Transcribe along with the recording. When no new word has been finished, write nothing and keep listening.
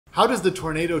How does the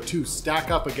Tornado 2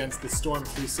 stack up against the Storm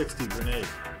 360 grenade?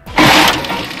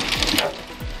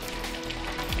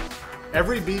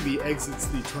 Every BB exits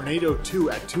the Tornado 2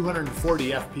 at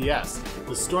 240 FPS.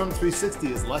 The Storm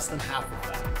 360 is less than half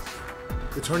of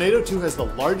that. The Tornado 2 has the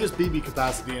largest BB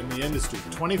capacity in the industry,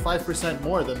 25%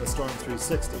 more than the Storm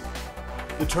 360.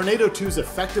 The Tornado 2's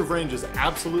effective range is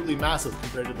absolutely massive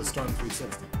compared to the Storm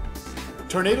 360.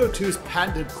 Tornado 2's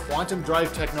patented quantum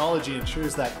drive technology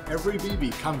ensures that every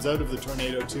BB comes out of the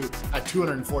Tornado 2 at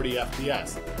 240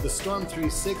 FPS. The Storm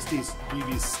 360's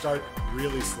BBs start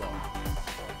really slow.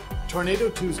 Tornado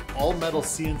 2's all-metal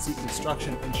CNC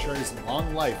construction ensures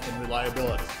long life and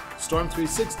reliability. Storm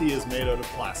 360 is made out of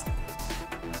plastic.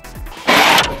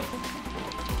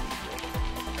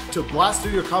 To blast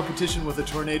through your competition with a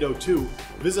Tornado 2,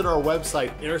 visit our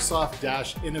website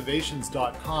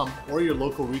airsoft-innovations.com or your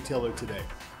local retailer today.